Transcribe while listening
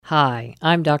Hi,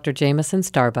 I'm Dr. Jameson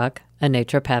Starbuck, a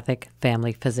naturopathic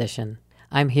family physician.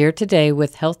 I'm here today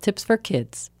with health tips for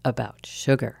kids about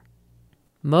sugar.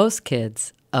 Most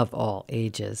kids of all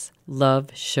ages love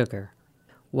sugar.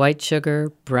 White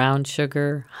sugar, brown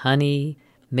sugar, honey,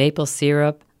 maple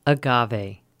syrup,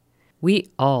 agave. We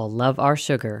all love our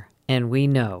sugar, and we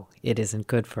know it isn't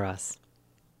good for us.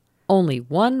 Only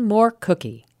one more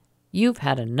cookie. You've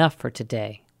had enough for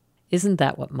today. Isn't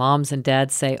that what moms and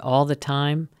dads say all the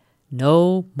time?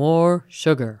 No more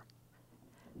sugar.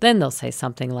 Then they'll say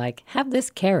something like, have this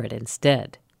carrot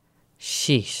instead.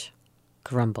 Sheesh.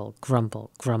 Grumble,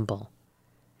 grumble, grumble.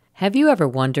 Have you ever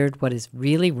wondered what is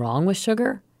really wrong with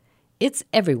sugar? It's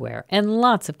everywhere, and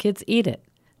lots of kids eat it.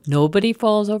 Nobody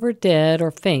falls over dead or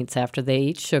faints after they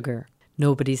eat sugar.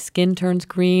 Nobody's skin turns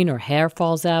green or hair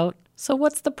falls out. So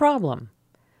what's the problem?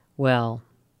 Well,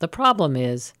 the problem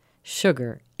is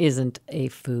sugar isn't a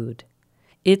food.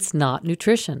 It's not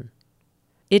nutrition.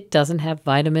 It doesn't have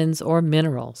vitamins or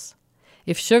minerals.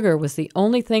 If sugar was the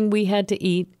only thing we had to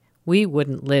eat, we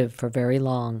wouldn't live for very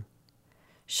long.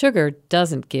 Sugar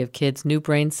doesn't give kids new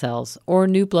brain cells or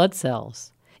new blood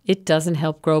cells. It doesn't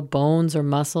help grow bones or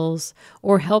muscles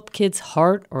or help kids'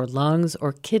 heart or lungs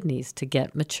or kidneys to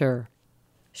get mature.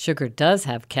 Sugar does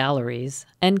have calories,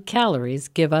 and calories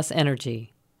give us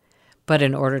energy. But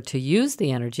in order to use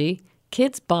the energy,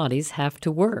 kids' bodies have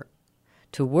to work.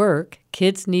 To work,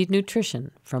 kids need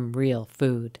nutrition from real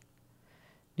food.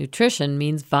 Nutrition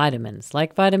means vitamins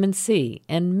like vitamin C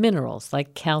and minerals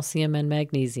like calcium and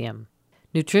magnesium.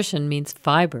 Nutrition means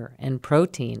fiber and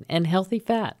protein and healthy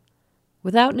fat.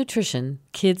 Without nutrition,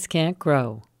 kids can't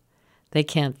grow. They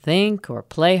can't think or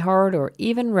play hard or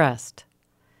even rest.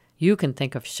 You can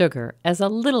think of sugar as a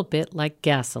little bit like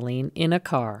gasoline in a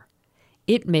car.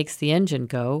 It makes the engine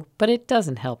go, but it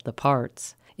doesn't help the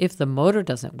parts. If the motor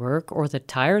doesn't work or the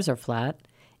tires are flat,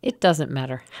 it doesn't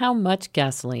matter how much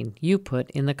gasoline you put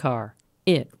in the car.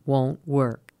 It won't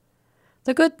work.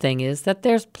 The good thing is that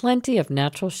there's plenty of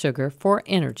natural sugar for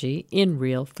energy in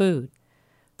real food.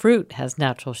 Fruit has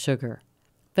natural sugar.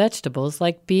 Vegetables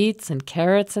like beets and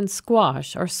carrots and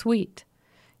squash are sweet.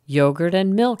 Yogurt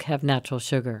and milk have natural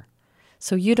sugar.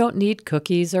 So you don't need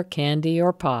cookies or candy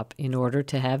or pop in order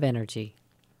to have energy.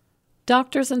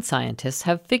 Doctors and scientists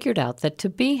have figured out that to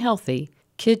be healthy,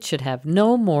 kids should have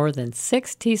no more than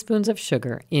 6 teaspoons of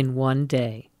sugar in one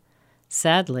day.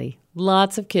 Sadly,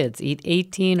 lots of kids eat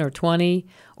 18 or 20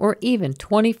 or even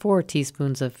 24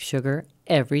 teaspoons of sugar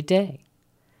every day.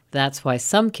 That's why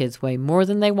some kids weigh more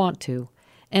than they want to,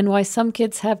 and why some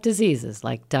kids have diseases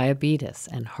like diabetes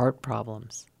and heart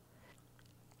problems.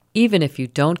 Even if you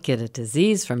don't get a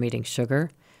disease from eating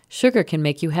sugar, sugar can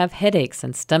make you have headaches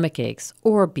and stomach aches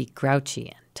or be grouchy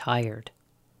and tired.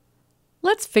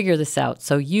 Let's figure this out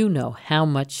so you know how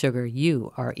much sugar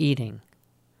you are eating.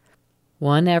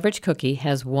 One average cookie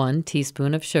has 1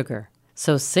 teaspoon of sugar,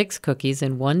 so 6 cookies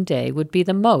in one day would be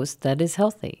the most that is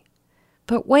healthy.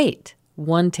 But wait,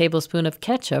 1 tablespoon of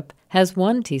ketchup has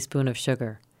 1 teaspoon of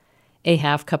sugar. A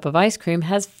half cup of ice cream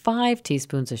has 5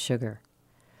 teaspoons of sugar.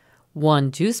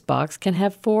 1 juice box can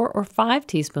have 4 or 5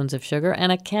 teaspoons of sugar, and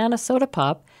a can of soda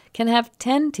pop can have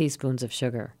 10 teaspoons of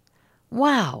sugar.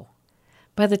 Wow!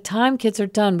 By the time kids are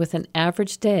done with an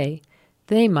average day,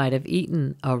 they might have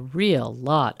eaten a real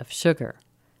lot of sugar.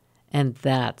 And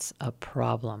that's a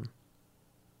problem.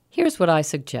 Here's what I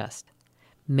suggest.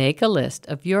 Make a list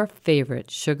of your favorite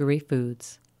sugary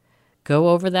foods. Go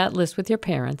over that list with your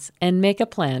parents and make a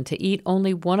plan to eat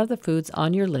only one of the foods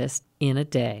on your list in a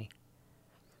day.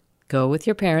 Go with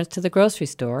your parents to the grocery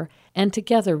store and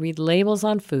together read labels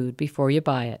on food before you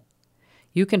buy it.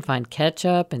 You can find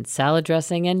ketchup and salad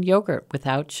dressing and yogurt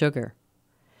without sugar.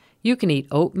 You can eat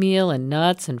oatmeal and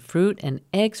nuts and fruit and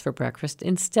eggs for breakfast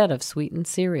instead of sweetened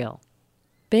cereal.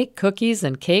 Bake cookies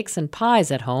and cakes and pies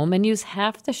at home and use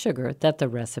half the sugar that the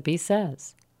recipe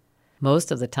says.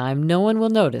 Most of the time, no one will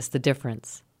notice the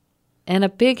difference. And a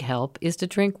big help is to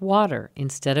drink water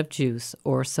instead of juice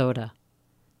or soda.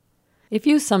 If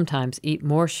you sometimes eat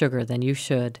more sugar than you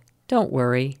should, don't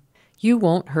worry. You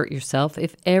won't hurt yourself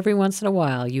if every once in a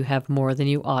while you have more than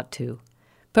you ought to.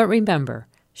 But remember,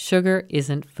 sugar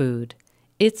isn't food.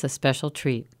 It's a special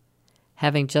treat.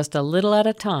 Having just a little at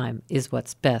a time is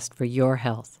what's best for your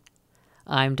health.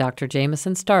 I'm Dr.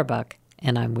 Jameson Starbuck,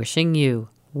 and I'm wishing you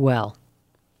well.